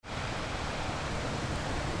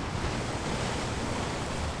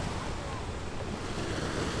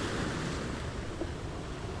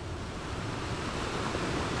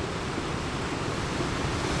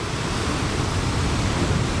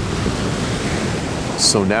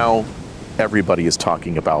So now everybody is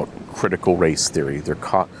talking about critical race theory.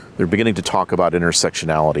 They're beginning to talk about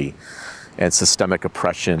intersectionality and systemic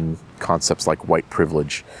oppression, concepts like white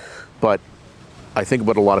privilege. But I think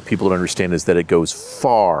what a lot of people don't understand is that it goes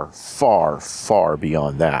far, far, far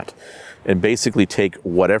beyond that. And basically take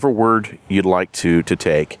whatever word you'd like to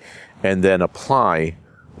take and then apply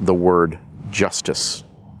the word justice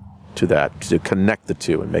to that, to connect the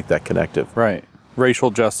two and make that connective. Right. Racial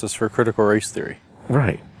justice for critical race theory.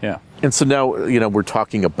 Right. Yeah. And so now, we're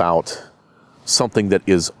talking about something that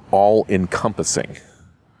is all-encompassing,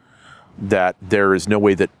 that there is no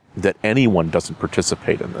way that anyone doesn't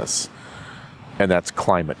participate in this, and that's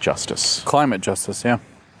climate justice. Climate justice, yeah.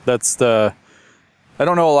 I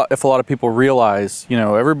don't know if a lot of people realize,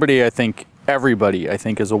 everybody I think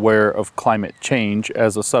is aware of climate change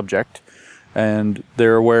as a subject, and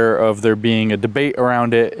they're aware of there being a debate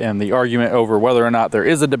around it and the argument over whether or not there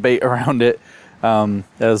is a debate around it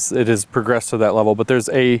as it has progressed to that level. But there's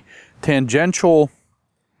a tangential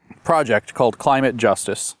project called climate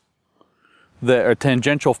justice, a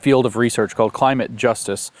tangential field of research called climate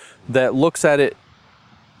justice that looks at it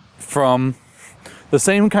from the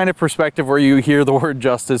same kind of perspective where you hear the word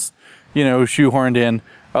justice, shoehorned in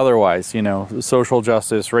otherwise, social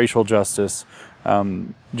justice, racial justice,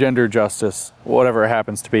 gender justice, whatever it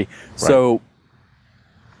happens to be. Right. So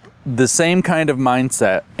the same kind of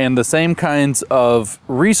mindset and the same kinds of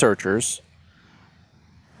researchers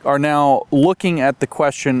are now looking at the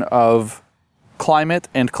question of climate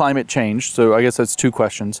and climate change. So I guess that's two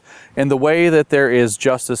questions. And the way that there is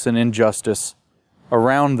justice and injustice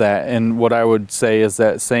around that. And what I would say is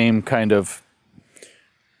that same kind of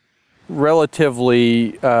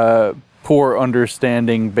relatively poor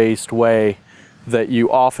understanding based way that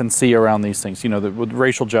you often see around these things. With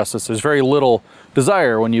racial justice, there's very little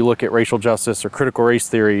desire when you look at racial justice or critical race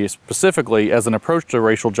theory specifically as an approach to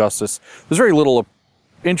racial justice. There's very little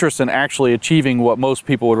interest in actually achieving what most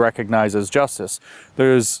people would recognize as justice.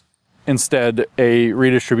 There's instead a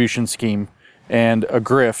redistribution scheme and a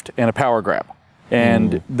grift and a power grab.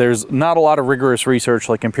 And there's not a lot of rigorous research,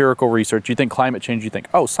 like empirical research. You think climate change, you think,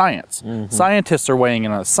 science. Mm-hmm. Scientists are weighing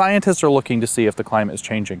in on it. Scientists are looking to see if the climate is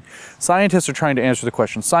changing. Scientists are trying to answer the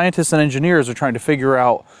question. Scientists and engineers are trying to figure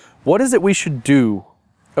out what is it we should do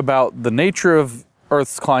about the nature of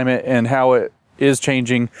Earth's climate and how it is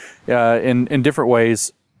changing in different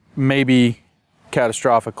ways, maybe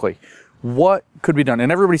catastrophically. What could be done?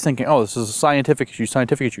 And everybody's thinking, this is a scientific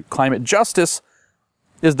issue. Climate justice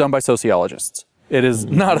is done by sociologists. It is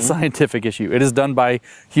not a scientific issue. It is done by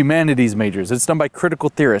humanities majors. It's done by critical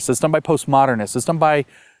theorists. It's done by postmodernists. It's done by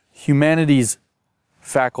humanities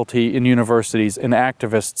faculty in universities and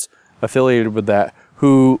activists affiliated with that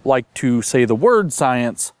who like to say the word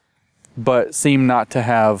science, but seem not to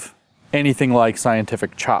have anything like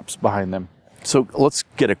scientific chops behind them. So let's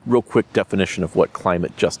get a real quick definition of what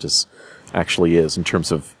climate justice actually is in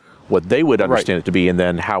terms of what they would understand it to be, and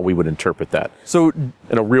then how we would interpret that. So,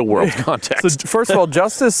 in a real world context. So first of all,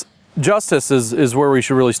 justice is where we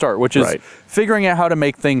should really start, which is figuring out how to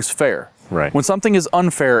make things fair. Right. When something is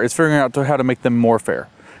unfair, it's figuring out how to make them more fair.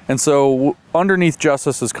 And so underneath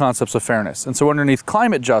justice is concepts of fairness. And so underneath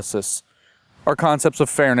climate justice are concepts of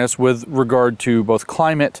fairness with regard to both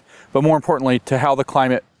climate, but more importantly to how the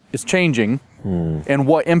climate is changing and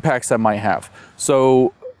what impacts that might have.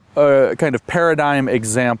 So a kind of paradigm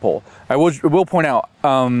example. I will point out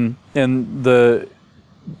in the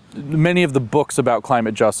many of the books about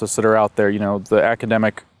climate justice that are out there, the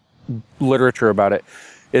academic literature about it,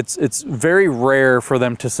 it's very rare for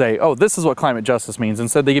them to say, this is what climate justice means.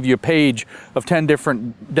 Instead, they give you a page of 10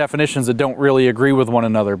 different definitions that don't really agree with one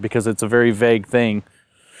another because it's a very vague thing.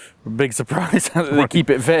 Big surprise that they keep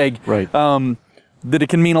it vague. Right. That it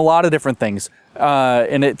can mean a lot of different things.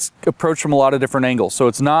 And it's approached from a lot of different angles. So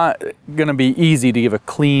it's not going to be easy to give a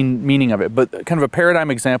clean meaning of it, but kind of a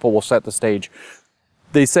paradigm example will set the stage.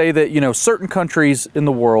 They say that, certain countries in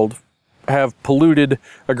the world have polluted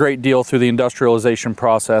a great deal through the industrialization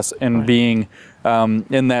process and being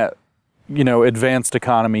in that, advanced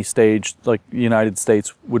economy stage like the United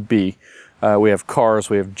States would be. We have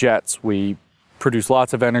cars, we have jets, we produce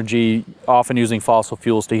lots of energy, often using fossil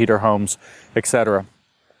fuels to heat our homes, etc.,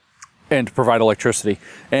 and to provide electricity.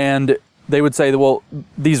 And they would say that,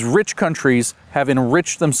 these rich countries have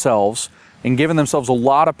enriched themselves and given themselves a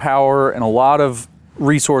lot of power and a lot of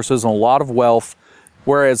resources and a lot of wealth,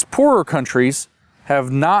 whereas poorer countries have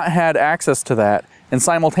not had access to that and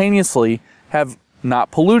simultaneously have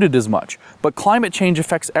not polluted as much. But climate change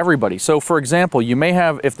affects everybody. So for example, you may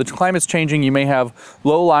have, if the climate's changing, you may have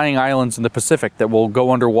low-lying islands in the Pacific that will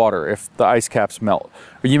go underwater if the ice caps melt.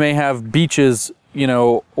 Or you may have beaches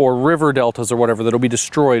or river deltas or whatever that'll be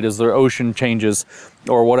destroyed as the ocean changes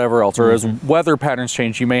or whatever else, or as weather patterns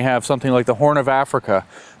change. You may have something like the Horn of Africa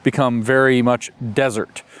become very much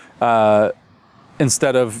desert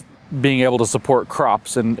instead of being able to support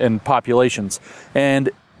crops and populations. And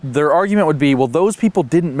their argument would be, well, those people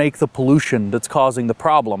didn't make the pollution that's causing the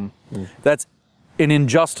problem. That's an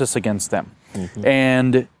injustice against them.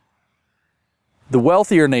 And the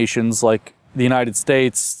wealthier nations like the United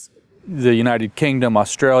States, the United Kingdom,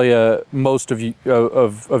 Australia, most of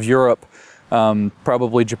Europe,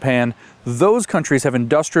 probably Japan, those countries have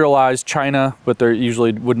industrialized. China, but they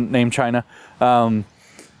usually wouldn't name China,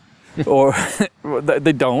 or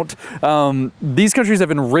they don't. These countries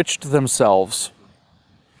have enriched themselves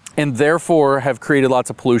and therefore have created lots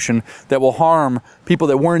of pollution that will harm people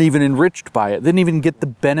that weren't even enriched by it, didn't even get the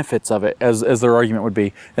benefits of it, as their argument would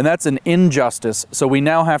be. And that's an injustice. So we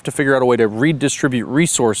now have to figure out a way to redistribute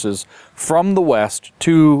resources from the West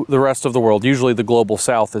to the rest of the world. Usually the global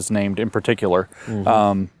South is named in particular,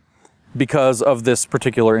 because of this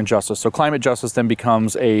particular injustice. So climate justice then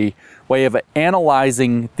becomes a way of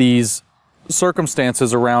analyzing these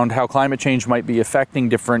circumstances around how climate change might be affecting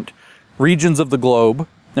different regions of the globe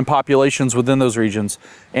and populations within those regions,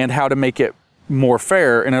 and how to make it more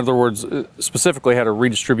fair. In other words, specifically how to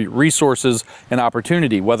redistribute resources and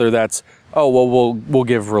opportunity, whether that's, we'll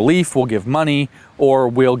give relief, we'll give money, or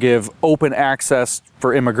we'll give open access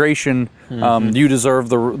for immigration. You deserve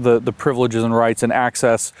the privileges and rights and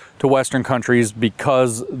access to Western countries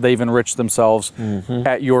because they've enriched themselves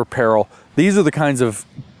at your peril. These are the kind of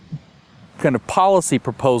policy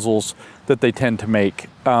proposals that they tend to make.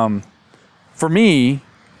 For me,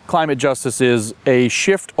 climate justice is a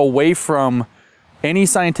shift away from any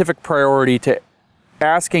scientific priority to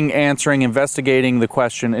asking, answering, investigating the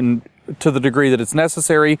question, and to the degree that it's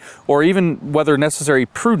necessary, or even whether necessary,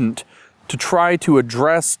 prudent, to try to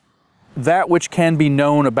address that which can be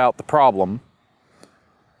known about the problem.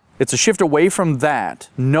 It's a shift away from that,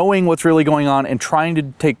 knowing what's really going on and trying to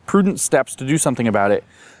take prudent steps to do something about it,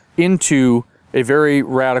 into a very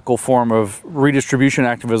radical form of redistribution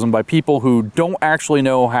activism by people who don't actually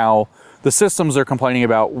know how the systems they're complaining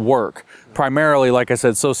about work. Primarily, like I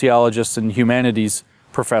said, sociologists and humanities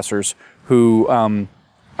professors who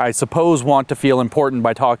I suppose want to feel important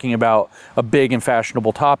by talking about a big and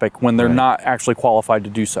fashionable topic when they're not actually qualified to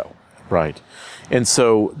do so. Right. And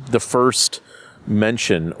so the first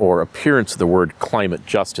mention or appearance of the word climate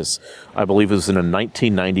justice, I believe, was in a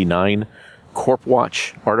 1999 Corp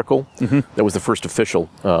Watch article. That was the first official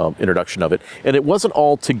introduction of it. And it wasn't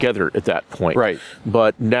all together at that point. Right.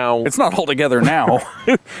 But now... It's not all together now.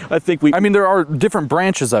 I think there are different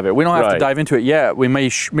branches of it. We don't have to dive into it yet. We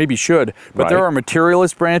maybe should. But there are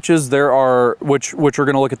materialist branches. There are, which are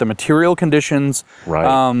going to look at the material conditions.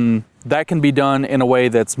 Right. That can be done in a way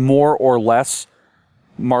that's more or less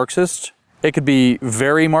Marxist. It could be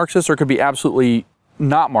very Marxist, or it could be absolutely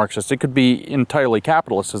not Marxist. It could be entirely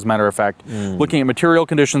capitalist, as a matter of fact, looking at material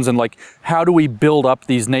conditions and how do we build up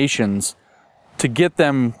these nations to get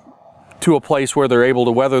them to a place where they're able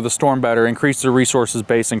to weather the storm better, increase their resources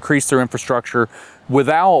base, increase their infrastructure,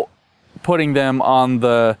 without putting them on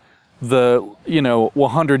the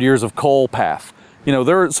 100 years of coal path. There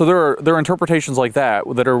are interpretations like that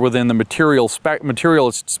are within the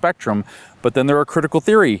materialist spectrum, but then there are critical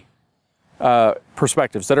theory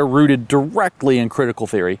perspectives that are rooted directly in critical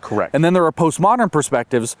theory. Correct. And then there are postmodern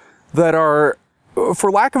perspectives that are,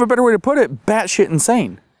 for lack of a better way to put it, batshit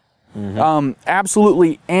insane.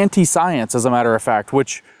 Absolutely anti-science, as a matter of fact,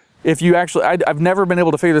 which if you actually, I've never been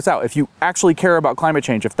able to figure this out. If you actually care about climate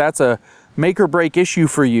change, if that's a make or break issue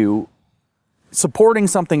for you, supporting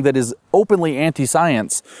something that is openly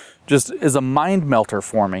anti-science just is a mind melter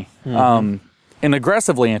for me. And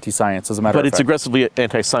aggressively anti-science, as a matter of fact. But it's aggressively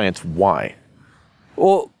anti-science. Why?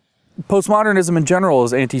 Well, postmodernism in general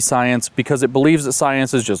is anti-science because it believes that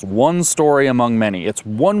science is just one story among many. It's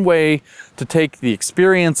one way to take the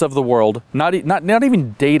experience of the world, not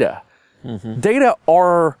even data. Data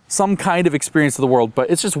are some kind of experience of the world, but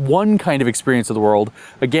it's just one kind of experience of the world.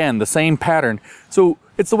 Again, the same pattern. So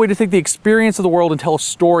it's the way to take the experience of the world and tell a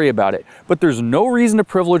story about it. But there's no reason to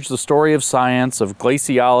privilege the story of science, of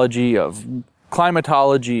glaciology, of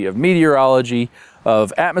climatology, of meteorology,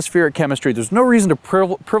 of atmospheric chemistry. There's no reason to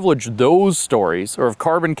privilege those stories, or of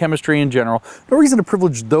carbon chemistry in general. No reason to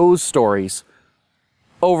privilege those stories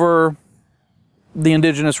over the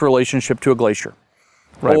indigenous relationship to a glacier.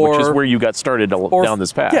 Right, which is where you got started down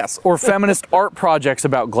this path. Yes, or feminist art projects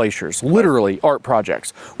about glaciers, literally art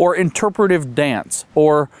projects, or interpretive dance,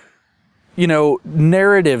 or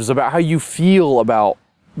narratives about how you feel about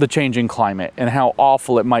the changing climate and how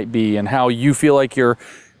awful it might be, and how you feel like you're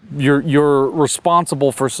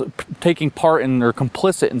responsible for taking part in or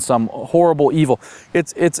complicit in some horrible evil.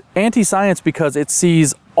 It's anti-science because it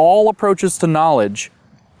sees all approaches to knowledge,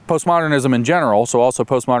 postmodernism in general, so also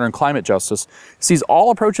postmodern climate justice, sees all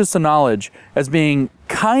approaches to knowledge as being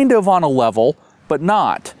kind of on a level, but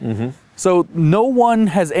not. So no one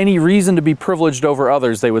has any reason to be privileged over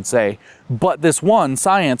others, they would say. But this one,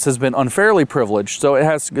 science, has been unfairly privileged, so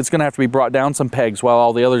it's going to have to be brought down some pegs while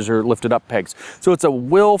all the others are lifted up pegs. So it's a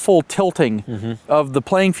willful tilting of the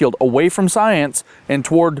playing field away from science and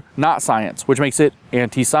toward not science, which makes it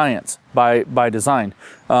anti-science by design.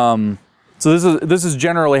 So this is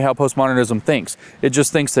generally how postmodernism thinks. It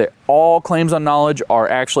just thinks that all claims on knowledge are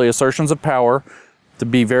actually assertions of power. To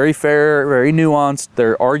be very fair, very nuanced,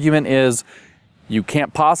 their argument is you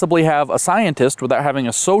can't possibly have a scientist without having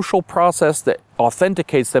a social process that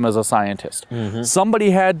authenticates them as a scientist. Somebody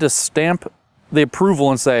had to stamp the approval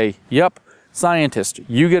and say, yep, scientist,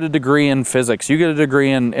 you get a degree in physics, you get a degree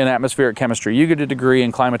in atmospheric chemistry, you get a degree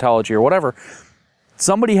in climatology or whatever.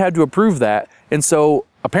 Somebody had to approve that, and so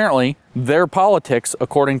apparently their politics,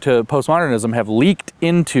 according to postmodernism, have leaked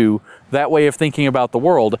into that way of thinking about the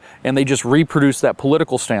world, and they just reproduce that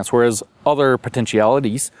political stance, whereas other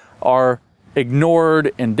potentialities are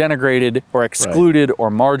ignored and denigrated or excluded or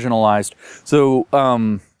marginalized. So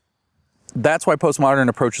that's why postmodern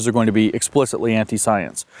approaches are going to be explicitly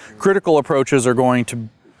anti-science. Critical approaches are going to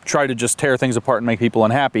try to just tear things apart and make people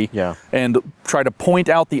unhappy, and try to point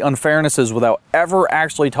out the unfairnesses without ever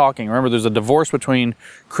actually talking. Remember, there's a divorce between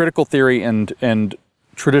critical theory and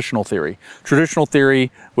traditional theory. Traditional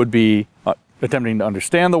theory would be attempting to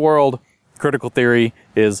understand the world. Critical theory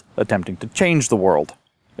is attempting to change the world.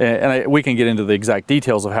 And we can get into the exact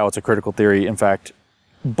details of how it's a critical theory, in fact,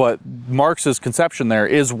 but Marx's conception there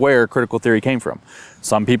is where critical theory came from.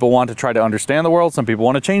 Some people want to try to understand the world, some people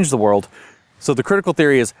want to change the world. So the critical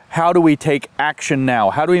theory is, how do we take action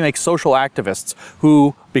now? How do we make social activists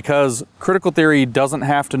who, because critical theory doesn't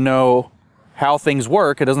have to know how things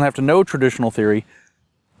work, it doesn't have to know traditional theory,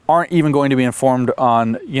 aren't even going to be informed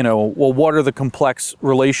on, well, what are the complex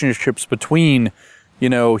relationships between,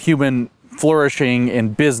 human flourishing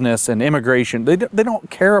and business and immigration. They don't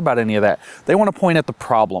care about any of that. They want to point at the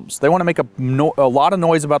problems. They want to make a lot of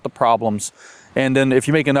noise about the problems. And then if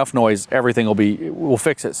you make enough noise, everything will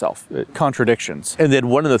fix itself. Contradictions. And then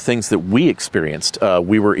one of the things that we experienced,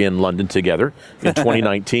 we were in London together in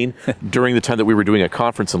 2019 during the time that we were doing a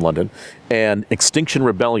conference in London, and Extinction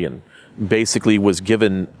Rebellion basically was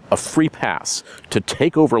given a free pass to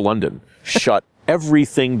take over London, shut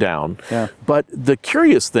everything down. Yeah. But the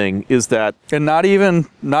curious thing is that, and not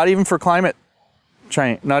even for climate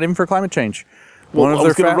change. Not even for climate change. Well, I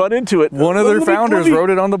was going to run into it. One of their founders wrote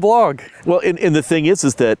it on the blog. Well, and the thing is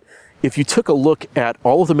that if you took a look at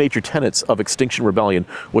all of the major tenets of Extinction Rebellion,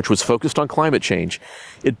 which was focused on climate change,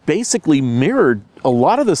 it basically mirrored a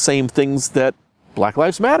lot of the same things that Black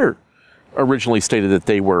Lives Matter originally stated that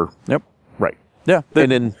they were. Yep. Right. Yeah.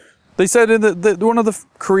 They said one of the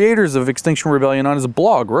creators of Extinction Rebellion on his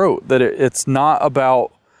blog wrote that it's not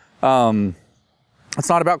about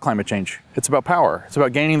climate change. It's about power. It's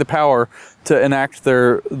about gaining the power to enact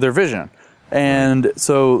their vision. And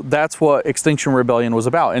so that's what Extinction Rebellion was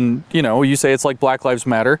about. And, you say it's like Black Lives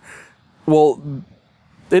Matter. Well,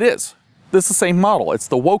 it is. This is the same model. It's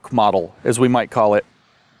the woke model, as we might call it,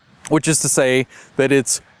 which is to say that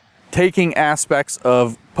it's taking aspects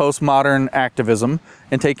of postmodern activism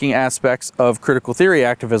and taking aspects of critical theory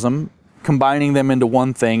activism, combining them into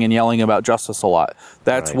one thing and yelling about justice a lot.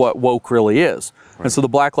 That's what woke really is. Right. And so the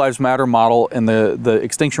Black Lives Matter model and the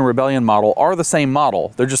Extinction Rebellion model are the same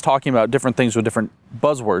model. They're just talking about different things with different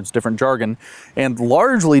buzzwords, different jargon, and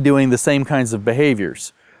largely doing the same kinds of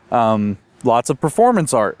behaviors. Lots of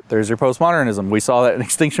performance art. There's your postmodernism. We saw that in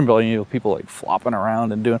Extinction Rebellion. People like flopping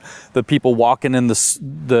around and doing the people walking in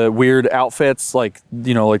the weird outfits, like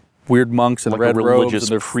weird monks in like red a robes, religious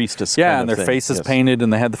and priestess. And their faces painted,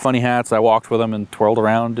 and they had the funny hats. I walked with them and twirled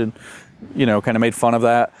around, and kind of made fun of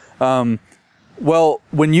that. Well,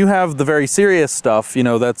 when you have the very serious stuff,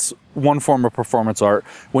 that's one form of performance art.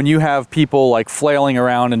 When you have people like flailing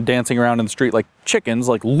around and dancing around in the street like chickens,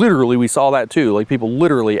 like literally we saw that too, like people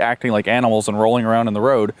literally acting like animals and rolling around in the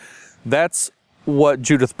road. That's what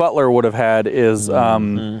Judith Butler would have had is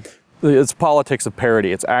it's politics of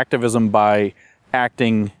parody. It's activism by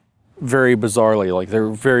acting very bizarrely, like they're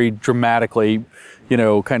very dramatically,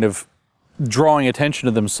 kind of drawing attention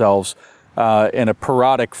to themselves in a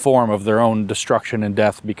parodic form of their own destruction and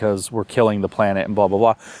death because we're killing the planet and blah, blah,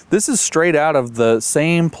 blah. This is straight out of the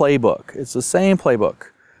same playbook. It's the same playbook.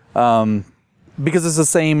 because it's the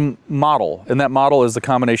same model, and that model is the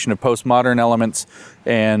combination of postmodern elements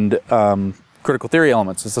and critical theory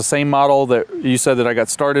elements. It's the same model that you said that I got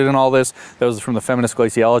started in all this. That was from the feminist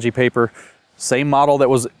glaciology paper. Same model that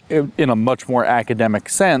was in a much more academic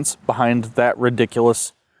sense behind that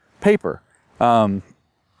ridiculous paper.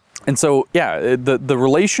 And so, yeah, the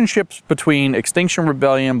relationships between Extinction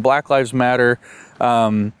Rebellion, Black Lives Matter,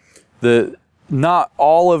 not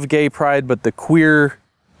all of gay pride, but the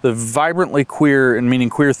vibrantly queer, and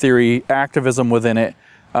meaning queer theory, activism within it,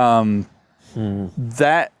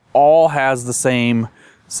 that all has the same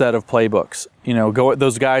set of playbooks.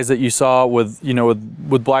 Those guys that you saw with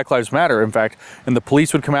Black Lives Matter, in fact, and the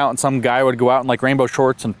police would come out and some guy would go out in like rainbow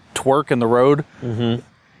shorts and twerk in the road. Mm-hmm.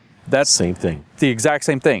 That's same thing. The exact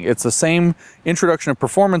same thing. It's the same introduction of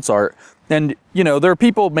performance art. And, there are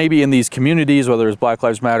people maybe in these communities, whether it's Black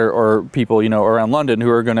Lives Matter or people, around London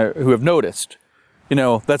who have noticed,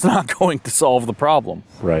 that's not going to solve the problem.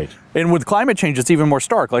 Right. And with climate change, it's even more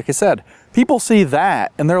stark. Like I said, people see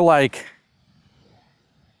that and they're like,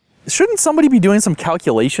 shouldn't somebody be doing some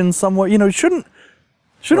calculations somewhere? Shouldn't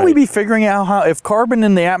Right. we be figuring out how, if carbon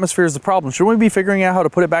in the atmosphere is the problem, shouldn't we be figuring out how to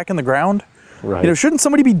put it back in the ground? Right. Shouldn't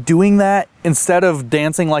somebody be doing that instead of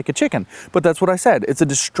dancing like a chicken? But that's what I said. It's a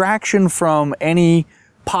distraction from any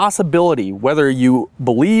possibility, whether you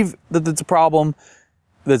believe that it's a problem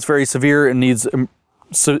that's very severe and needs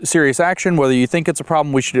serious action, whether you think it's a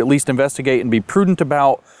problem we should at least investigate and be prudent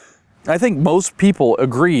about. I think most people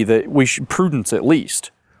agree that we should prudence at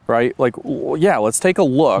least, right? Like, yeah, let's take a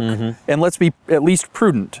look and let's be at least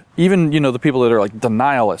prudent. Even, the people that are like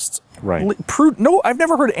denialists. Right. No, I've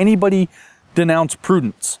never heard anybody denounce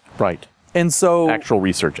prudence. Right. And so actual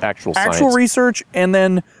research, actual science. Actual research, and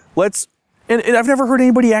then and I've never heard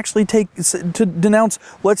anybody actually denounce,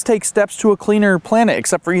 let's take steps to a cleaner planet,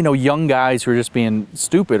 except for, young guys who are just being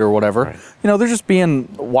stupid or whatever. Right. They're just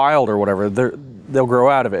being wild or whatever. They'll grow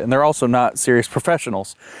out of it. And they're also not serious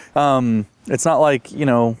professionals. It's not like,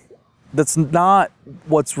 that's not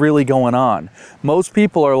what's really going on. Most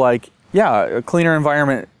people are like, yeah, a cleaner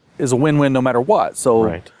environment is a win-win no matter what. So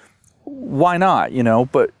Right. why not,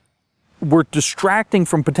 But we're distracting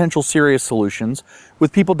from potential serious solutions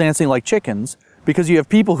with people dancing like chickens because you have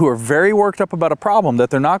people who are very worked up about a problem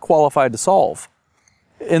that they're not qualified to solve.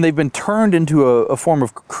 And they've been turned into a form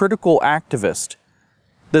of critical activist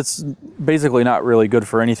that's basically not really good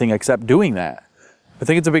for anything except doing that. I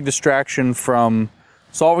think it's a big distraction from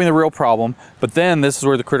solving the real problem. But then this is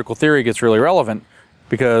where the critical theory gets really relevant,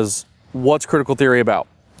 because what's critical theory about?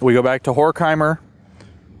 We go back to Horkheimer.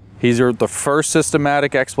 He's the first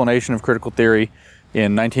systematic explanation of critical theory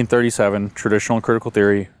in 1937, traditional and critical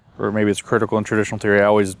theory, or maybe it's critical and traditional theory. I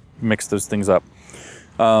always mix those things up.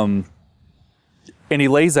 And he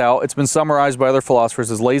lays out, it's been summarized by other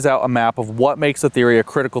philosophers, lays out a map of what makes a theory a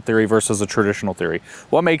critical theory versus a traditional theory.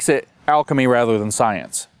 What makes it alchemy rather than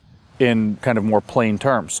science, in kind of more plain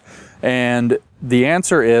terms. And the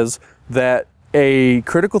answer is that a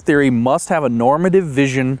critical theory must have a normative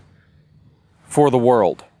vision for the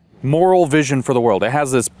world. Moral vision for the world. It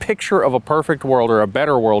has this picture of a perfect world, or a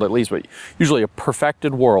better world at least, but usually a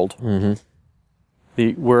perfected world.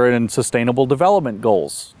 Mm-hmm. We're in sustainable development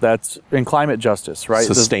goals. That's in climate justice, right?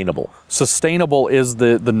 Sustainable. Sustainable is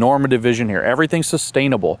the normative vision here. Everything's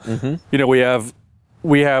sustainable. Mm-hmm.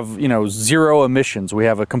 We have zero emissions. We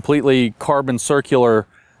have a completely carbon circular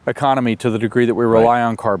economy to the degree that we rely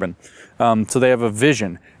on carbon. So they have a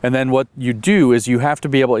vision. And then what you do is you have to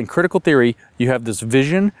be able, in critical theory, you have this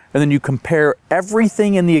vision, and then you compare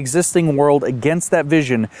everything in the existing world against that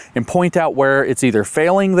vision and point out where it's either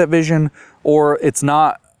failing that vision or it's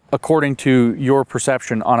not according to your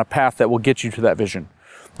perception on a path that will get you to that vision.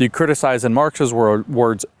 You criticize, in Marx's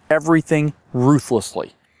words, everything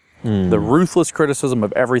ruthlessly. The ruthless criticism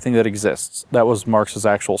of everything that exists. That was Marx's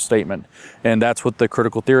actual statement. And that's what the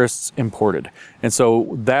critical theorists imported. And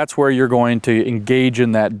so that's where you're going to engage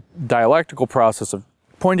in that dialectical process of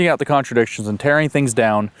pointing out the contradictions and tearing things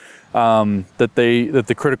down that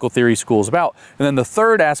the critical theory school is about. And then the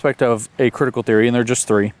third aspect of a critical theory, and there are just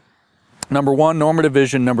three. Number one, normative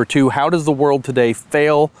vision. Number two, how does the world today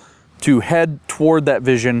fail to head toward that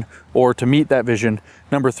vision or to meet that vision?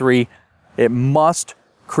 Number three, it must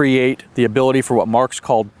create the ability for what Marx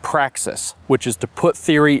called praxis, which is to put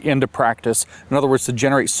theory into practice. In other words, to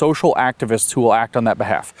generate social activists who will act on that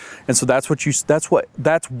behalf. And so that's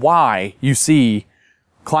why you see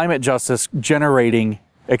climate justice generating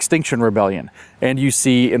Extinction Rebellion, and you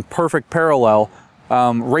see in perfect parallel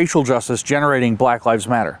racial justice generating Black Lives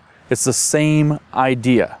Matter. It's the same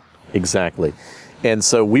idea. Exactly. And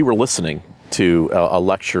so we were listening to a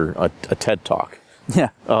lecture, a TED Talk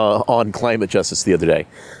on climate justice the other day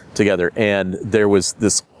together. And there was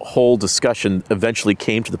this whole discussion eventually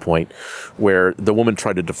came to the point where the woman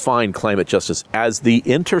tried to define climate justice as the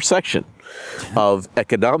intersection of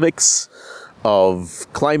economics, of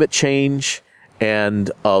climate change,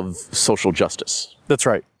 and of social justice. That's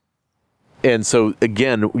right. And so,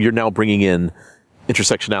 again, you're now bringing in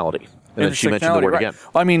intersectionality. And then she mentioned the word again.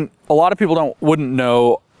 I mean, a lot of people wouldn't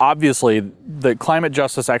know, obviously, that climate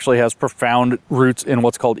justice actually has profound roots in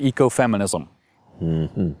what's called ecofeminism.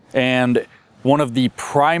 Mm-hmm. And one of the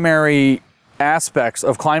primary aspects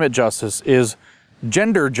of climate justice is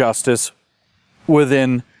gender justice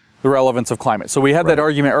within the relevance of climate. So we had that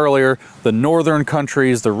argument earlier. The northern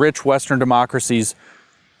countries, the rich Western democracies,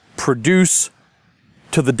 produce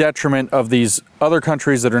to the detriment of these other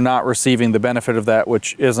countries that are not receiving the benefit of that,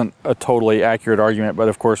 which isn't a totally accurate argument, but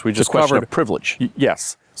of course we just covered. It's a question covered of privilege.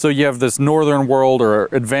 Yes. So you have this northern world or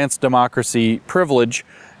advanced democracy privilege,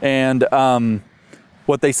 and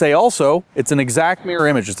what they say also, it's an exact mirror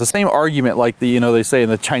image. It's the same argument like they say in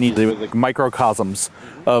the Chinese, like microcosms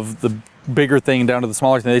of the bigger thing down to the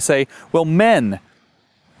smaller thing. They say, well, men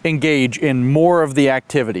engage in more of the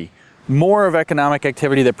activity, more of economic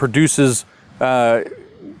activity that produces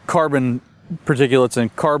carbon particulates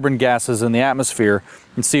and carbon gases in the atmosphere,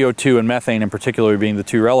 and CO2 and methane in particular being the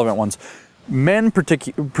two relevant ones. Men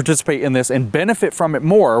participate in this and benefit from it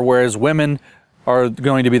more, whereas women are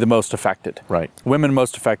going to be the most affected. Right. Women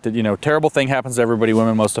most affected. Terrible thing happens to everybody.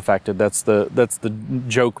 Women most affected. That's the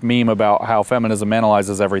joke meme about how feminism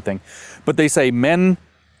analyzes everything. But they say men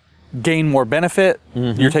gain more benefit.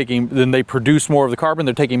 Mm-hmm. Then they produce more of the carbon.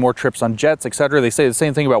 They're taking more trips on jets, etc. They say the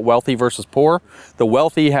same thing about wealthy versus poor. The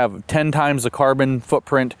wealthy have 10 times the carbon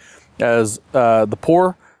footprint as the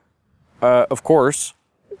poor. Of course,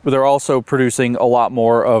 but they're also producing a lot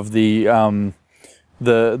more of the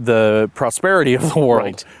prosperity of the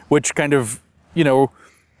world, which kind of,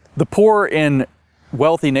 the poor in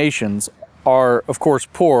wealthy nations are, of course,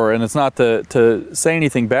 poor, and it's not to say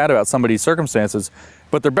anything bad about somebody's circumstances,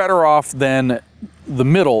 but they're better off than the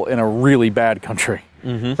middle in a really bad country,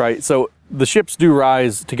 right? So the ships do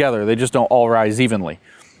rise together. They just don't all rise evenly.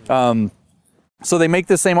 So they make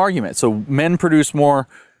the same argument. So men produce more,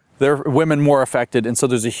 women more affected, and so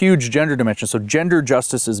there's a huge gender dimension. So gender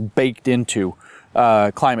justice is baked into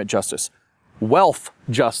climate justice. Wealth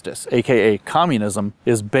justice, aka communism,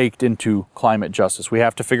 is baked into climate justice. We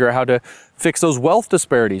have to figure out how to fix those wealth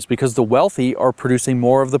disparities because the wealthy are producing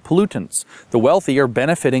more of the pollutants. The wealthy are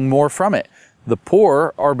benefiting more from it. The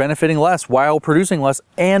poor are benefiting less while producing less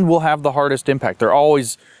and will have the hardest impact. They're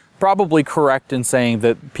always probably correct in saying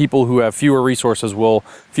that people who have fewer resources will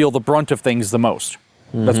feel the brunt of things the most.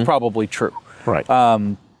 Mm-hmm. That's probably true. Right.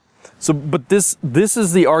 But this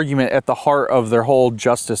is the argument at the heart of their whole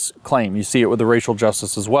justice claim. You see it with the racial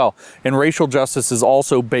justice as well. And racial justice is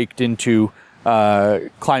also baked into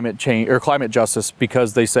climate change or climate justice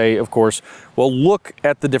because they say, of course, well, look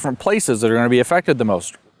at the different places that are going to be affected the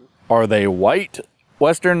most. Are they white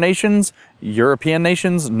Western nations? European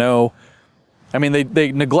nations? No. I mean,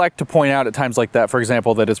 they neglect to point out at times like that, for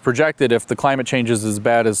example, that it's projected if the climate change is as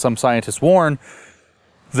bad as some scientists warn,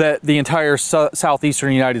 that the entire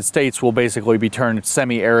southeastern United States will basically be turned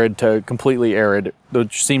semi-arid to completely arid,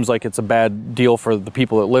 which seems like it's a bad deal for the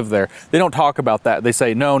people that live there. They don't talk about that. They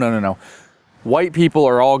say, no. White people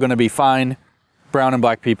are all going to be fine. Brown and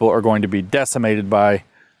black people are going to be decimated by,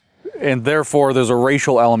 and therefore there's a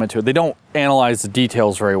racial element to it. They don't analyze the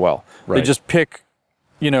details very well. Right. They just pick,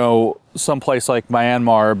 some place like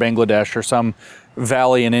Myanmar or Bangladesh or some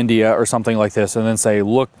valley in India or something like this and then say,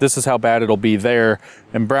 look, this is how bad it'll be there.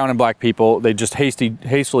 And brown and black people, they just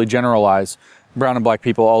hastily generalize. Brown and black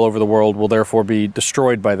people all over the world will therefore be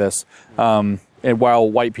destroyed by this. And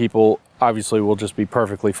while white people obviously will just be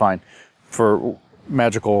perfectly fine for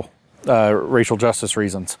magical racial justice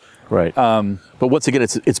reasons. Right. But once again,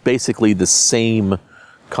 it's basically the same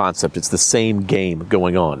concept. It's the same game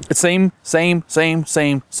going on. It's same.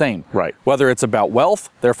 Right. Whether it's about wealth,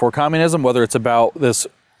 therefore communism, whether it's about this,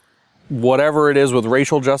 whatever it is with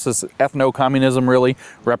racial justice, ethno-communism really,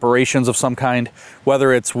 reparations of some kind,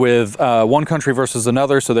 whether it's with one country versus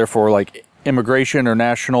another, so therefore like immigration or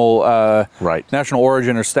national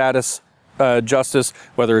origin or status justice,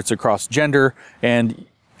 whether it's across gender. And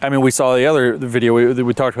I mean, we saw the other video,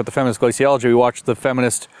 we talked about the feminist glaciology, we watched the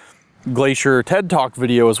feminist Glacier TED Talk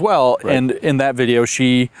video as well, right. And in that video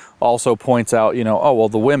she also points out,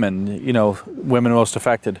 the women, women most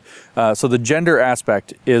affected. So the gender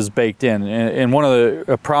aspect is baked in. In one of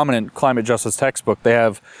the prominent climate justice textbook, they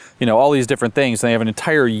have, all these different things. And they have an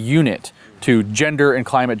entire unit to gender and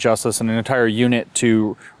climate justice and an entire unit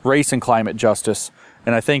to race and climate justice.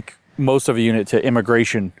 And I think most of a unit to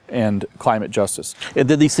immigration and climate justice. And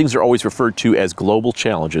then these things are always referred to as global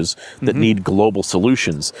challenges that need global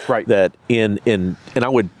solutions. Right. That and I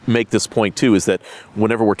would make this point too, is that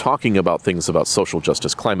whenever we're talking about things about social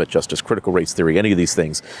justice, climate justice, critical race theory, any of these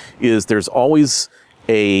things, is there's always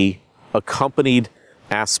a accompanied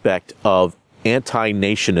aspect of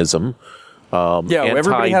anti-nationism.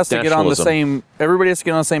 Everybody has to get on the same. Everybody has to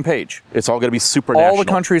get on the same page. It's all going to be supranational. All the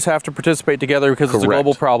countries have to participate together because it's a Correct.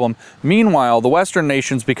 global problem. Meanwhile, the Western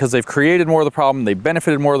nations, because they've created more of the problem, they've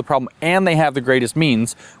benefited more of the problem, and they have the greatest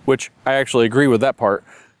means, which I actually agree with that part,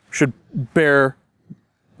 should bear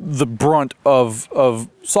the brunt of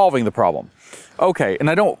solving the problem. Okay, and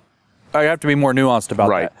I have to be more nuanced about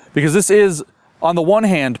Right. that because this is, on the one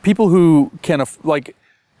hand, people who can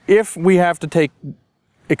if we have to take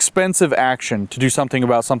expensive action to do something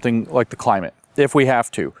about something like the climate, if we have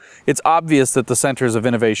to, it's obvious that the centers of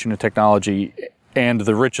innovation and technology and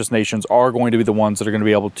the richest nations are going to be the ones that are going to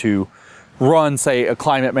be able to run, say, a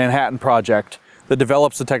climate Manhattan project that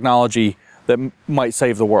develops the technology that might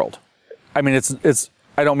save the world. I mean, it's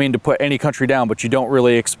I don't mean to put any country down, but you don't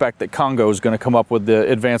really expect that Congo is going to come up with the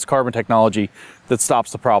advanced carbon technology that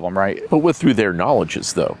stops the problem, right? But through their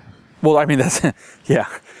knowledges, though. Well, I mean, that's, yeah.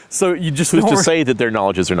 So you just Who's to say that their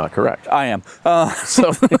knowledges are not correct? I am.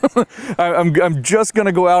 So I'm just going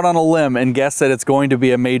to go out on a limb and guess that it's going to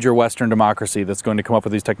be a major Western democracy that's going to come up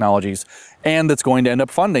with these technologies and that's going to end up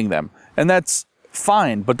funding them. And that's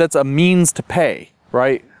fine, but that's a means to pay,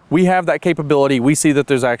 right? We have that capability. We see that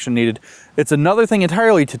there's action needed. It's another thing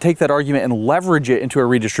entirely to take that argument and leverage it into a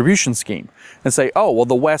redistribution scheme and say, oh, well,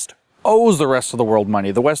 the West owes the rest of the world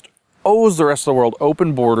money. The West owes the rest of the world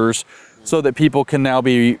open borders so that people can now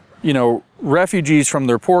be, refugees from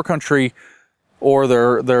their poor country or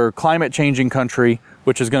their climate changing country,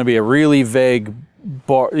 which is going to be a really vague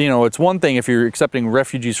it's one thing if you're accepting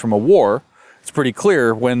refugees from a war. It's pretty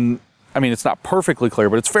clear it's not perfectly clear,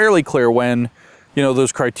 but it's fairly clear when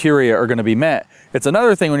those criteria are going to be met. It's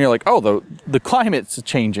another thing when you're like, oh, the climate's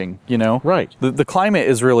changing, Right. The climate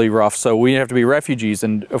is really rough, so we have to be refugees.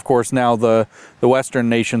 And of course, now the Western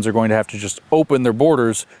nations are going to have to just open their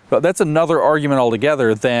borders. But that's another argument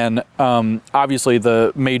altogether than obviously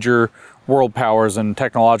the major world powers and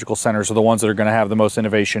technological centers are the ones that are going to have the most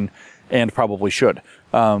innovation and probably should.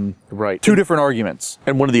 Right. Two different arguments.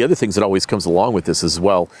 And one of the other things that always comes along with this as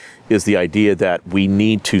well is the idea that we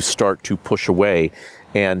need to start to push away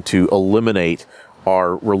and to eliminate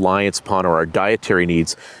our reliance upon our dietary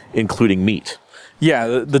needs, including meat.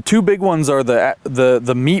 Yeah, the two big ones are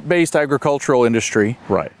the meat-based agricultural industry,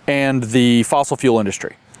 Right. and the fossil fuel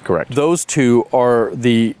industry. Correct. Those two are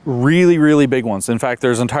the really, really big ones. In fact,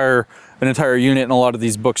 there's an entire unit in a lot of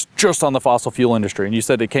these books just on the fossil fuel industry. And you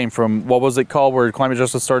said it came from, what was it called, where climate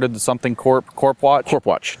justice started? Something Corp Watch? Corp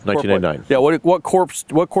Watch, 1999. Yeah.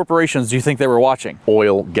 What corporations do you think they were watching?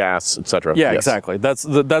 Oil, gas, etc. Yeah, Yes. exactly.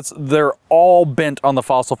 They're all bent on the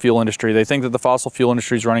fossil fuel industry. They think that the fossil fuel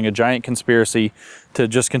industry is running a giant conspiracy to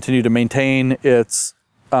just continue to maintain its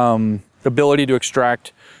ability to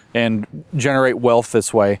extract and generate wealth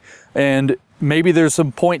this way. And maybe there's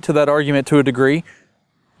some point to that argument to a degree.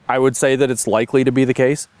 I would say that it's likely to be the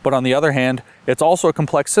case. But on the other hand, it's also a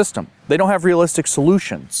complex system. They don't have realistic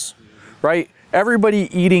solutions, right? Everybody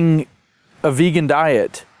eating a vegan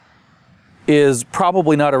diet is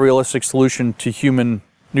probably not a realistic solution to human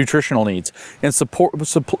nutritional needs. And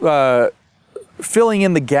filling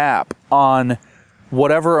in the gap on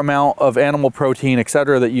whatever amount of animal protein, et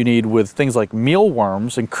cetera, that you need with things like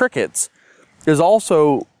mealworms and crickets is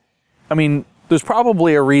also, there's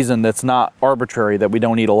probably a reason that's not arbitrary that we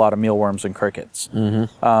don't eat a lot of mealworms and crickets.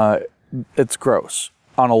 Mm-hmm. It's gross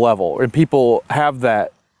on a level, and people have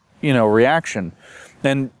that, reaction.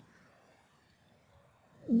 And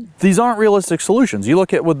these aren't realistic solutions. You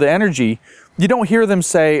look at with the energy, you don't hear them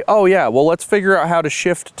say, oh yeah, well, let's figure out how to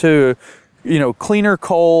shift to cleaner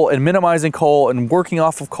coal and minimizing coal and working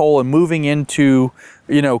off of coal and moving into,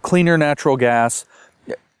 cleaner natural gas.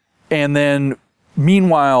 And then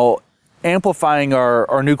meanwhile, amplifying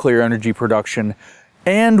our nuclear energy production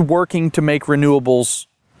and working to make renewables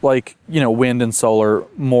like, wind and solar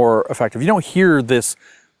more effective. You don't hear this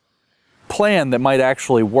plan that might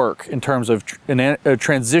actually work in terms of a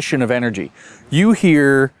transition of energy. You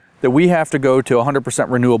hear that we have to go to 100%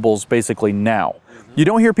 renewables basically now. You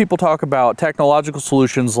don't hear people talk about technological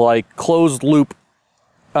solutions like closed loop,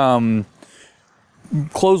 I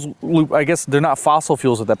guess they're not fossil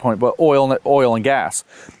fuels at that point, but oil and gas,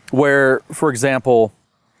 where, for example,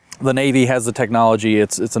 the Navy has the technology,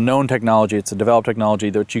 it's a known technology, it's a developed technology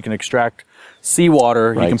that you can extract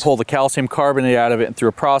seawater. You can Right. pull the calcium carbonate out of it, and through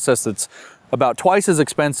a process that's about twice as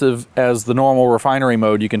expensive as the normal refinery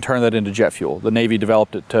mode, you can turn that into jet fuel. The Navy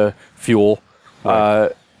developed it to fuel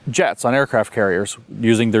jets on aircraft carriers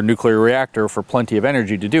using their nuclear reactor for plenty of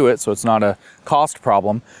energy to do it, so it's not a cost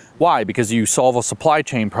problem. Why? Because you solve a supply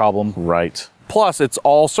chain problem. Right. Plus, it's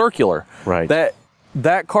all circular. Right.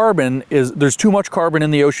 That carbon there's too much carbon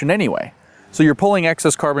in the ocean anyway. So you're pulling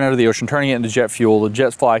excess carbon out of the ocean, turning it into jet fuel, the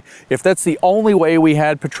jets fly. If that's the only way we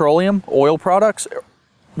had petroleum, oil products,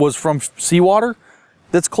 was from seawater,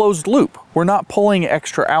 that's closed loop. We're not pulling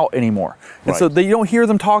extra out anymore. And so you don't hear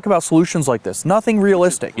them talk about solutions like this. Nothing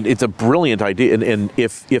realistic. It's a brilliant idea, and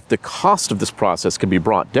if the cost of this process can be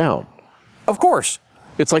brought down, Of course.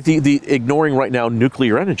 it's like the ignoring right now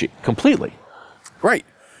nuclear energy completely. Right.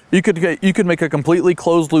 You could make a completely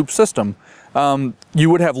closed loop system. You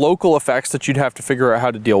would have local effects that you'd have to figure out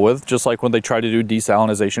how to deal with, just like when they try to do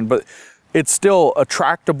desalinization, but it's still a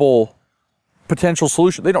tractable potential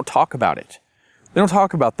solution. They don't talk about it. They don't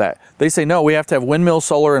talk about that. They say, no, we have to have windmills,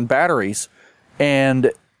 solar, and batteries,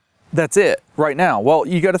 and that's it right now. Well,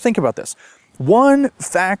 you got to think about this. One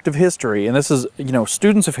fact of history, and this is,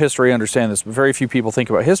 students of history understand this, but very few people think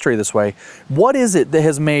about history this way. What is it that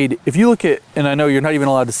has made, if you look at, and I know you're not even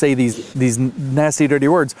allowed to say these nasty, dirty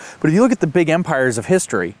words, but if you look at the big empires of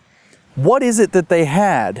history, what is it that they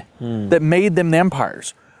had that made them the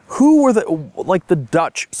empires? Who were the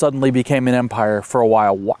Dutch suddenly became an empire for a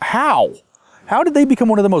while. How? How did they become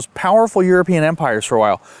one of the most powerful European empires for a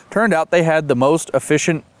while? Turned out they had the most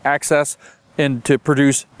efficient access and to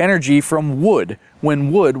produce energy from wood,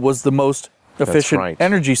 when wood was the most efficient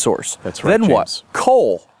energy source. That's right. Then James. what?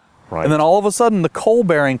 Coal. Right. And then all of a sudden the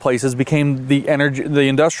coal-bearing places became the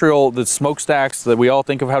industrial, the smokestacks that we all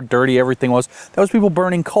think of how dirty everything was. That was people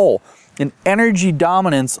burning coal. And energy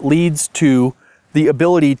dominance leads to the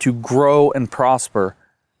ability to grow and prosper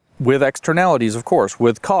with externalities, of course,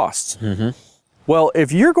 with costs. Mm-hmm. Well,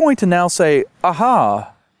 if you're going to now say,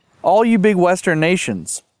 aha, all you big Western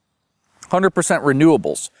nations, 100%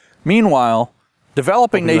 renewables. Meanwhile,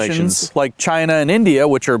 developing nations like China and India,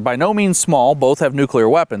 which are by no means small, both have nuclear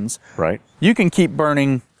weapons. Right. You can keep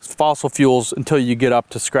burning fossil fuels until you get up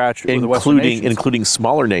to scratch with the Western nations. Including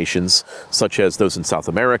smaller nations, such as those in South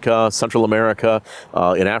America, Central America,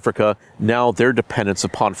 in Africa. Now their dependence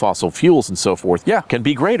upon fossil fuels and so forth can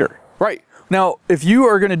be greater. Right. Now, if you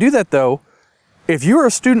are going to do that, though, if you're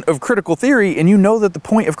a student of critical theory and you know that the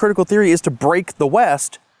point of critical theory is to break the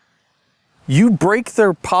West, you break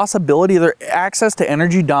their possibility, their access to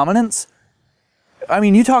energy dominance. I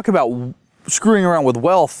mean, you talk about screwing around with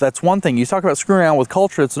wealth, that's one thing. You talk about screwing around with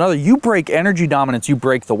culture, that's another. You break energy dominance, you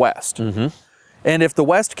break the West. Mm-hmm. And if the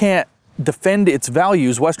West can't defend its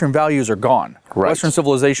values, Western values are gone. Right. Western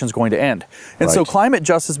civilization is going to end. And so climate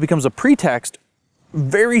justice becomes a pretext,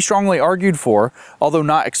 very strongly argued for, although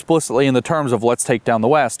not explicitly in the terms of let's take down the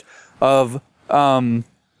West, of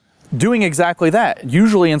doing exactly that,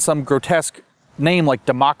 usually in some grotesque name like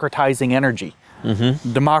democratizing energy,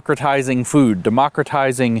 democratizing food,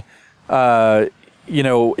 democratizing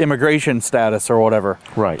immigration status or whatever.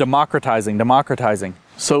 Right. Democratizing.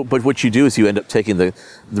 So, but what you do is you end up taking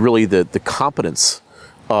the competence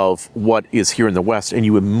of what is here in the West, and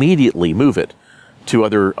you immediately move it to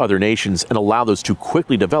other nations and allow those to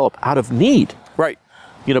quickly develop out of need. Right.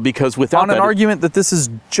 Because without on an argument that this is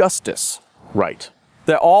justice. Right.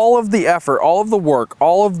 That all of the effort, all of the work,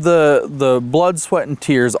 all of the blood, sweat, and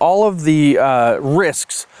tears, all of the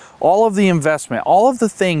risks, all of the investment, all of the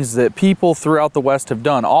things that people throughout the West have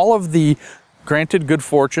done, all of the, granted good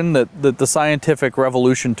fortune that the scientific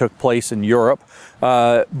revolution took place in Europe,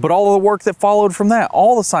 but all of the work that followed from that,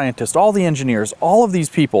 all the scientists, all the engineers, all of these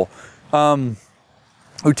people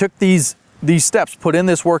who took these steps, put in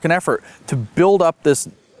this work and effort to build up this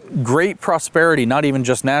great prosperity, not even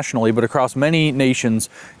just nationally, but across many nations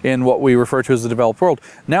in what we refer to as the developed world.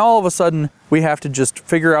 Now all of a sudden, we have to just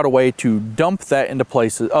figure out a way to dump that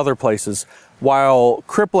into other places, while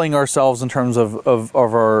crippling ourselves in terms of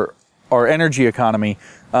our energy economy.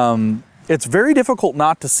 It's very difficult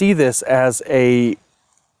not to see this as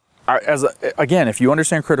again, if you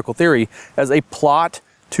understand critical theory, as a plot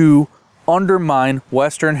to undermine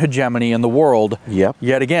Western hegemony in the world. Yep.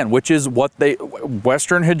 Yet again, which is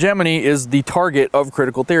Western hegemony is the target of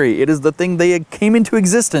critical theory. It is the thing they came into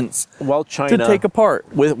existence to take apart.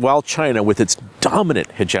 While China, with its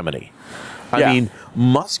dominant hegemony, I mean,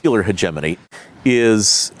 muscular hegemony,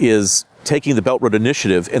 is taking the Belt Road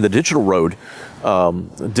Initiative and the digital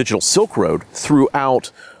Silk Road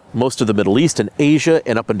throughout most of the Middle East and Asia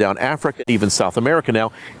and up and down Africa, even South America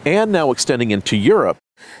now, and now extending into Europe.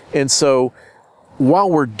 And so while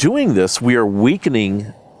we're doing this, we are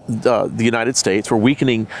weakening the United States. We're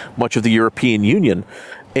weakening much of the European Union.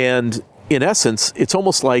 And in essence, it's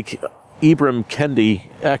almost like Ibram Kendi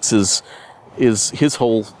X's is his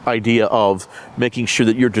whole idea of making sure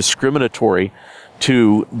that you're discriminatory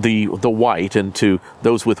to the white and to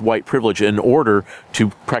those with white privilege in order to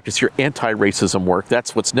practice your anti-racism work.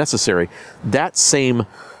 That's what's necessary. That same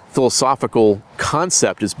philosophical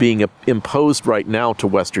concept is being imposed right now to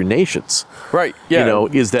Western nations. Right. Yeah.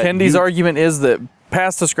 Is that Kendi's argument is that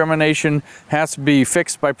past discrimination has to be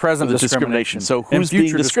fixed by present discrimination. So who's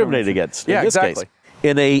being discriminated against? Yeah, in this exactly.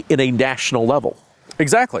 Case, in a national level.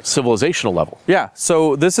 Exactly. Civilizational level. Yeah.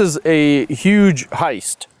 So this is a huge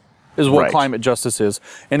heist, is what Right. climate justice is.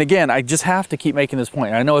 And again, I just have to keep making this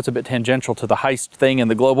point. I know it's a bit tangential to the heist thing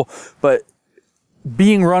and the global, but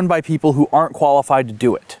being run by people who aren't qualified to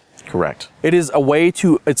do it. Correct. It is a way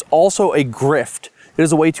to, it's also a grift. It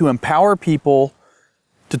is a way to empower people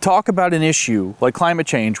to talk about an issue like climate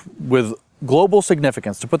change with global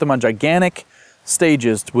significance, to put them on gigantic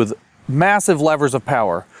stages with massive levers of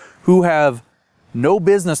power who have no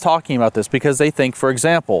business talking about this because they think, for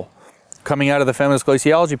example, coming out of the feminist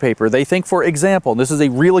glaciology paper, they think, for example, and this is a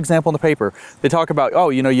real example in the paper, they talk about,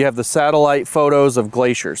 you have the satellite photos of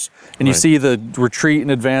glaciers, and you Right. see the retreat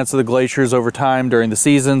and advance of the glaciers over time during the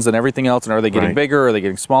seasons and everything else, and are they getting Right. bigger, are they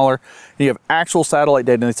getting smaller? And you have actual satellite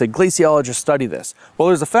data, and they say, glaciologists study this. Well,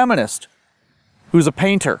 there's a feminist who's a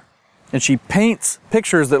painter, and she paints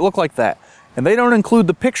pictures that look like that, and they don't include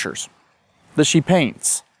the pictures that she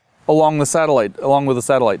paints along with the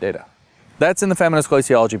satellite data. That's in the feminist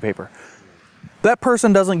glaciology paper. That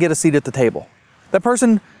person doesn't get a seat at the table. That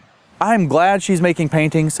person, I'm glad she's making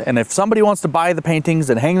paintings, and if somebody wants to buy the paintings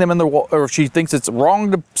and hang them in the wall, or if she thinks it's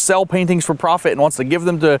wrong to sell paintings for profit and wants to give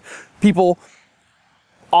them to people,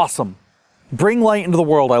 awesome. Bring light into the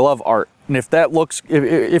world. I love art. And if it looks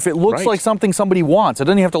Right. like something somebody wants, it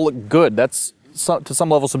doesn't have to look good. That's to some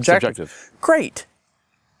level subjective. Great.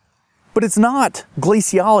 But it's not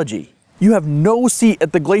glaciology. You have no seat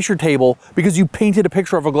at the glacier table because you painted a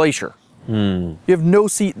picture of a glacier. You have no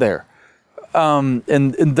seat there. And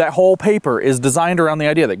that whole paper is designed around the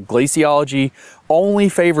idea that glaciology only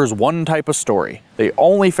favors one type of story. They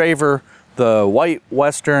only favor the white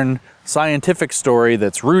Western scientific story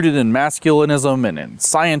that's rooted in masculinism and in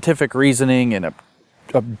scientific reasoning and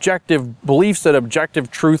objective beliefs that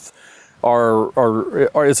objective truth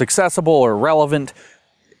are is accessible or relevant.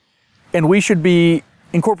 And we should be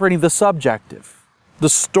incorporating the subjective, the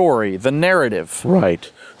story, the narrative.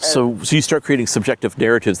 Right. So you start creating subjective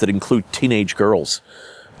narratives that include teenage girls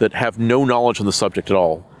that have no knowledge on the subject at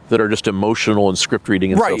all, that are just emotional and script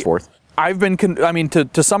reading and so forth. I've been,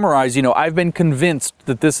 to summarize, I've been convinced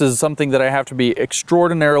that this is something that I have to be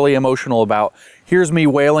extraordinarily emotional about. Here's me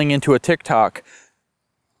wailing into a TikTok.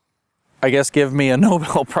 I guess give me a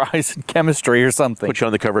Nobel Prize in chemistry or something. Put you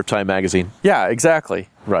on the cover of Time magazine. Yeah, exactly.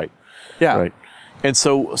 Right. Yeah. Right. And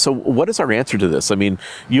so what is our answer to this? I mean,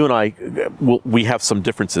 you and I, we have some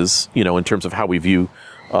differences, in terms of how we view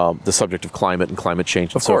the subject of climate and climate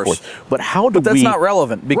change and so forth. But But that's not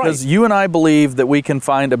relevant because you and I believe that we can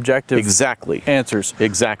find objective answers.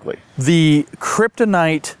 Exactly. The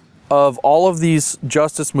kryptonite of all of these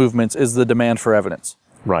justice movements is the demand for evidence.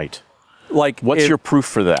 Right. Like, what's your proof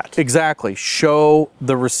for that? Exactly. Show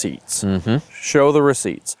the receipts. Mm-hmm. Show the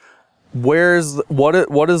receipts. What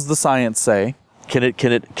does the science say? Can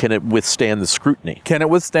it withstand the scrutiny? Can it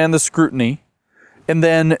withstand the scrutiny? And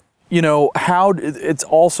then, how it's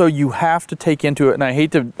also, you have to take into it, and I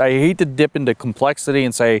hate to dip into complexity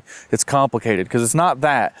and say it's complicated, because it's not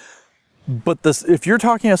that. But if you're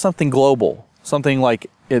talking about something global, something like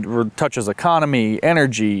it touches economy,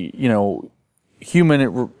 energy,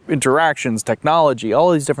 human interactions, technology,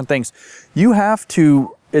 all these different things, you have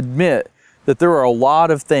to admit that there are a lot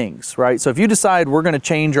of things, right? So if you decide we're going to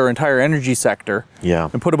change our entire energy sector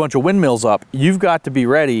and put a bunch of windmills up, you've got to be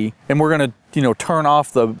ready, and we're going to turn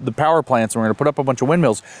off the power plants and we're going to put up a bunch of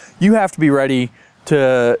windmills. You have to be ready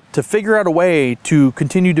to figure out a way to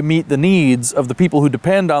continue to meet the needs of the people who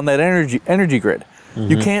depend on that energy grid. Mm-hmm.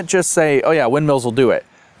 You can't just say, oh yeah, windmills will do it,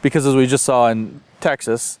 because as we just saw in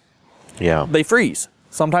Texas, they freeze.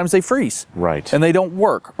 Sometimes they freeze. Right. And they don't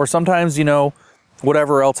work. Or sometimes,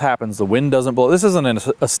 whatever else happens, the wind doesn't blow. This isn't an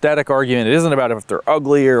aesthetic argument. It isn't about if they're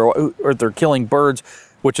ugly or if they're killing birds,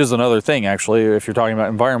 which is another thing, actually, if you're talking about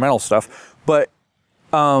environmental stuff. But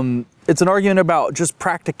it's an argument about just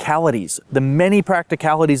practicalities. The many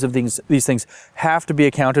practicalities of these things have to be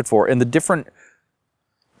accounted for. And the different,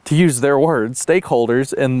 to use their words,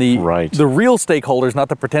 stakeholders and the real stakeholders, not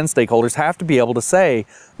the pretend stakeholders, have to be able to say,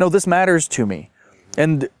 no, this matters to me.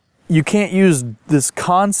 And you can't use this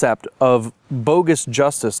concept of bogus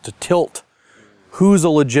justice to tilt who's a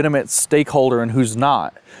legitimate stakeholder and who's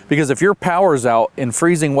not. Because if your power's out in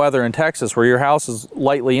freezing weather in Texas where your house is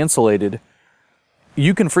lightly insulated,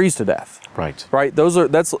 you can freeze to death. Right. Right?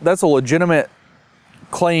 That's a legitimate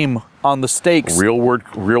claim on the stakes. Real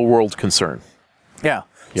world concern. Yeah.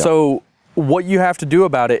 Yeah. So what you have to do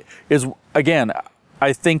about it is, again,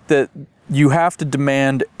 I think that you have to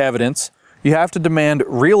demand evidence. You have to demand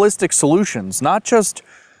realistic solutions, not just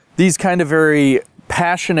these kind of very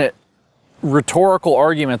passionate rhetorical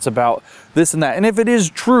arguments about this and that. And if it is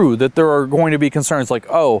true that there are going to be concerns like,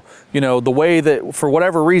 oh, the way that for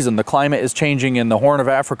whatever reason the climate is changing in the Horn of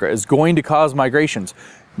Africa is going to cause migrations,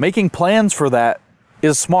 making plans for that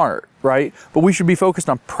is smart, right? But we should be focused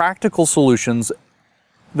on practical solutions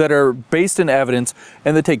that are based in evidence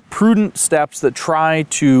and that take prudent steps that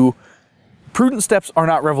prudent steps are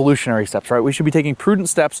not revolutionary steps, right? We should be taking prudent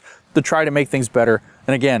steps to try to make things better.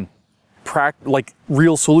 And again, like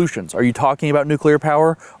real solutions. Are you talking about nuclear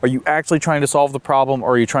power? Are you actually trying to solve the problem,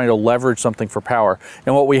 or are you trying to leverage something for power?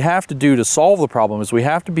 And what we have to do to solve the problem is we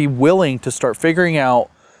have to be willing to start figuring out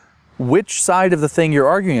which side of the thing you're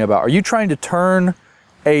arguing about. Are you trying to turn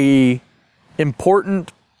a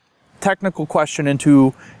important technical question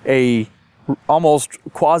into a almost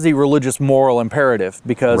quasi-religious moral imperative?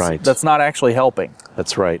 Because that's not actually helping.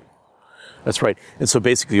 That's right. And so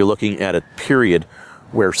basically you're looking at a period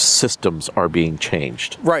where systems are being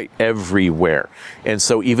changed. Right. Everywhere. And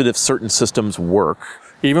so even if certain systems work.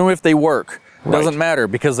 Even if they work, it doesn't matter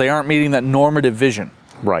because they aren't meeting that normative vision.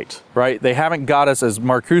 Right. Right? They haven't got us, as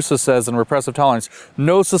Marcuse says in Repressive Tolerance,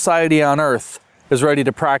 no society on earth is ready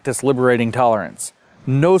to practice liberating tolerance.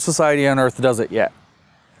 No society on earth does it yet.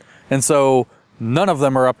 And so none of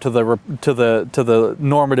them are up to the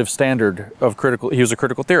normative standard of critical. He was a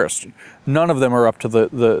critical theorist. None of them are up to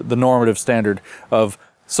the normative standard of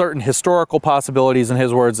certain historical possibilities, in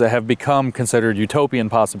his words, that have become considered utopian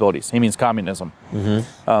possibilities. He means communism.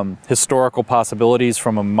 Mm-hmm. Historical possibilities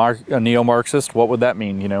from a neo-Marxist. What would that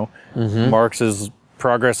mean? Marx's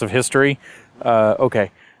progress of history. Okay,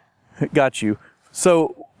 got you.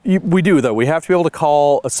 So we do though. We have to be able to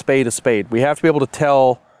call a spade a spade. We have to be able to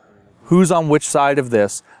tell who's on which side of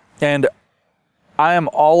this. And I am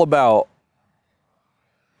all about,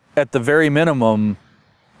 at the very minimum,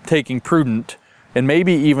 taking prudent and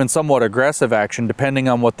maybe even somewhat aggressive action, depending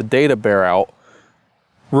on what the data bear out,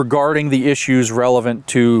 regarding the issues relevant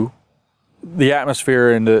to the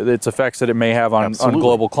atmosphere and its effects that it may have on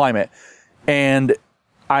global climate. And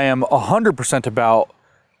I am 100% about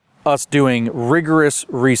us doing rigorous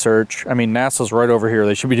research. I mean, NASA's right over here.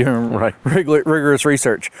 They should be doing rigorous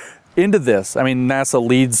research into this. I mean, NASA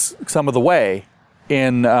leads some of the way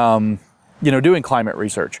in, doing climate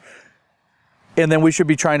research. And then we should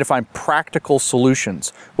be trying to find practical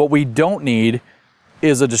solutions. What we don't need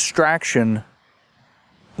is a distraction,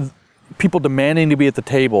 people demanding to be at the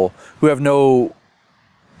table who have no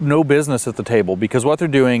business at the table, because what they're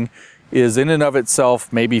doing is in and of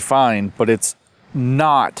itself maybe fine, but it's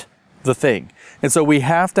not the thing. And so we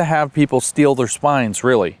have to have people steel their spines,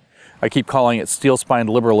 really. I keep calling it steel-spined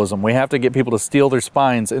liberalism. We have to get people to steel their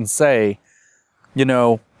spines and say,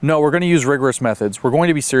 no, we're going to use rigorous methods. We're going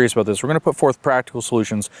to be serious about this. We're going to put forth practical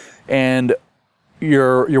solutions. And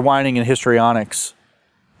your whining and histrionics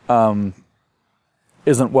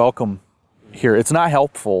isn't welcome here. It's not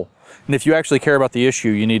helpful. And if you actually care about the issue,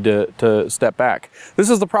 you need to step back. This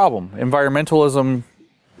is the problem. Environmentalism,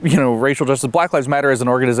 racial justice, Black Lives Matter as an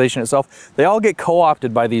organization itself, they all get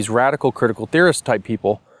co-opted by these radical critical theorist type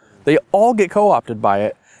people. They all get co-opted by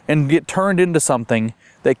it and get turned into something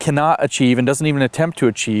that cannot achieve and doesn't even attempt to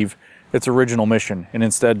achieve its original mission, and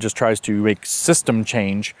instead just tries to make system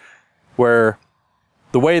change, where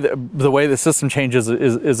the way the system change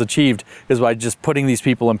is achieved is by just putting these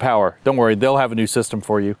people in power. Don't worry, they'll have a new system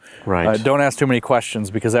for you. Right. Don't ask too many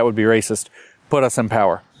questions, because that would be racist. Put us in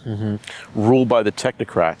power. Mm-hmm. Ruled by the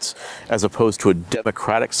technocrats, as opposed to a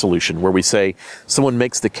democratic solution where we say, someone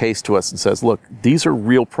makes the case to us and says, look, these are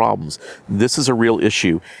real problems. This is a real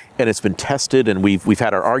issue, and it's been tested, and we've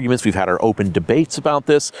had our arguments, we've had our open debates about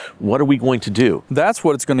this. What are we going to do? That's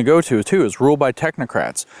what it's going to go to, too, is ruled by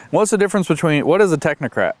technocrats. What's the difference between, what is a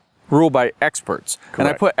technocrat? Ruled by experts. Correct. And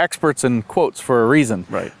I put experts in quotes for a reason.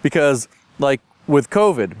 Right. Because, like, with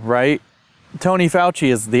COVID, right, Tony Fauci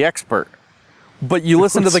is the expert. But you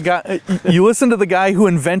listen to the guy. You listen to the guy who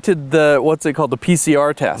invented the the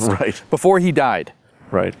PCR test. Right. Before he died.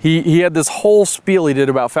 Right. He had this whole spiel he did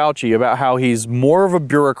about Fauci, about how he's more of a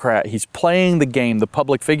bureaucrat. He's playing the game, the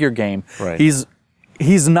public figure game. Right.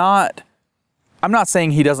 He's not. I'm not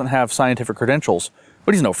saying he doesn't have scientific credentials,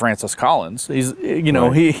 but he's no Francis Collins. He's, you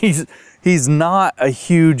know, he's not a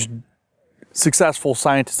huge successful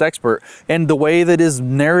scientist expert. And the way that his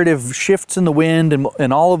narrative shifts in the wind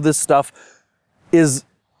and all of this stuff is,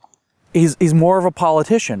 he's more of a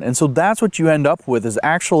politician. And so that's what you end up with, is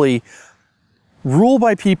actually rule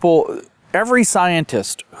by people. Every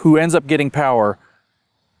scientist who ends up getting power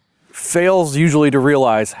fails usually to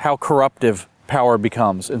realize how corruptive power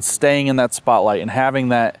becomes, and staying in that spotlight and having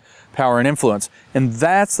that power and influence. And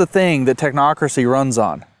that's the thing that technocracy runs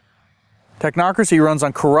on. Technocracy runs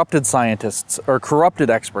on corrupted scientists or corrupted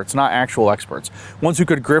experts, not actual experts. Ones who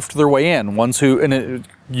could grift their way in,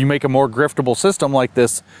 you make a more griftable system like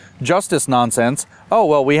this justice nonsense. Oh,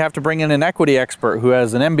 well, we have to bring in an equity expert who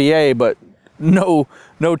has an MBA, but no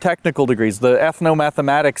technical degrees. The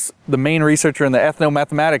ethnomathematics, the main researcher in the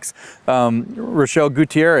ethnomathematics, Rochelle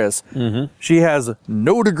Gutierrez, she has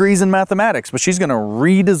no degrees in mathematics, but she's going to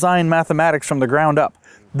redesign mathematics from the ground up.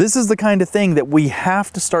 This is the kind of thing that we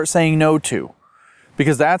have to start saying no to,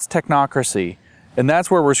 because that's technocracy, and that's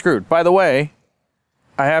where we're screwed. By the way,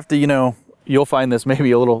 I have to, you'll find this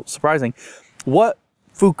maybe a little surprising. What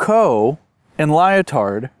Foucault and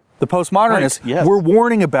Lyotard, the postmodernists, were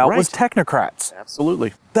warning about was technocrats.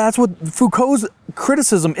 Absolutely. That's what Foucault's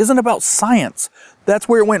criticism isn't about science. That's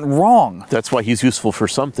where it went wrong. That's why he's useful for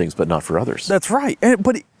some things, but not for others. That's right.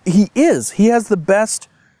 But he has the best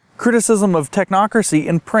criticism of technocracy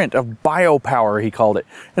in print, of biopower, he called it.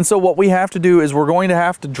 And so what we have to do is we're going to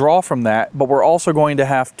have to draw from that, but we're also going to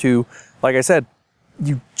have to, like I said,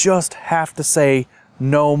 you just have to say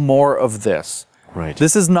no more of this. Right.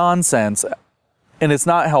 This is nonsense. And it's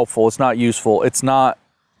not helpful, it's not useful, it's not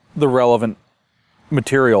the relevant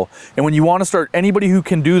material. And when you want to start, anybody who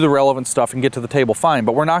can do the relevant stuff and get to the table, fine,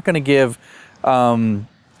 but we're not going to give, I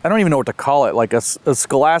don't even know what to call it, like a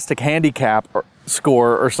scholastic handicap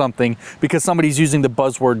score or something, because somebody's using the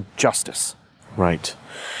buzzword justice. Right.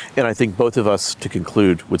 And I think both of us, to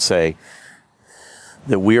conclude, would say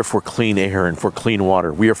that we are for clean air and for clean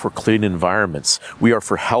water. We are for clean environments. We are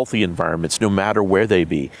for healthy environments, no matter where they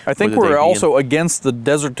be. I think we're also against the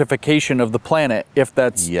desertification of the planet, if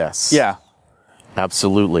that's... Yes. Yeah.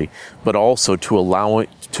 Absolutely. But also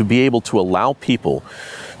to be able to allow people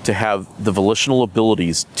to have the volitional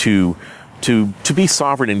abilities to be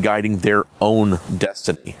sovereign in guiding their own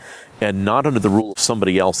destiny, and not under the rule of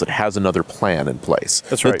somebody else that has another plan in place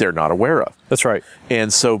that they're not aware of. That's right.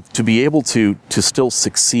 And so to be able to still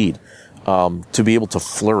succeed, to be able to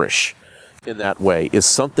flourish in that way is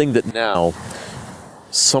something that now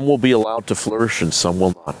some will be allowed to flourish and some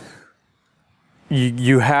will not.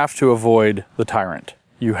 You have to avoid the tyrant.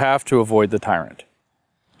 You have to avoid the tyrant.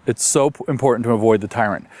 It's so important to avoid the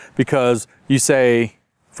tyrant, because you say,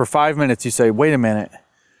 for 5 minutes, you say, wait a minute,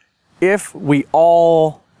 if we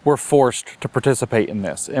all were forced to participate in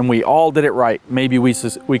this and we all did it right, maybe we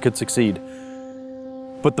could succeed.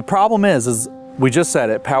 But the problem is we just said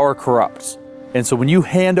it, power corrupts. And so when you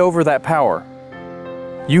hand over that power,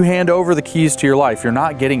 you hand over the keys to your life, you're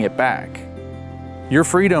not getting it back. Your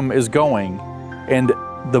freedom is going, and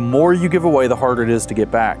the more you give away, the harder it is to get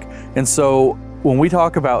back. And so when we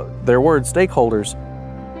talk about their word, stakeholders,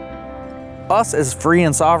 us as free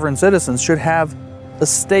and sovereign citizens should have a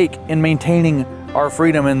stake in maintaining our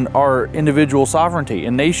freedom and our individual sovereignty,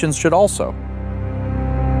 and nations should also.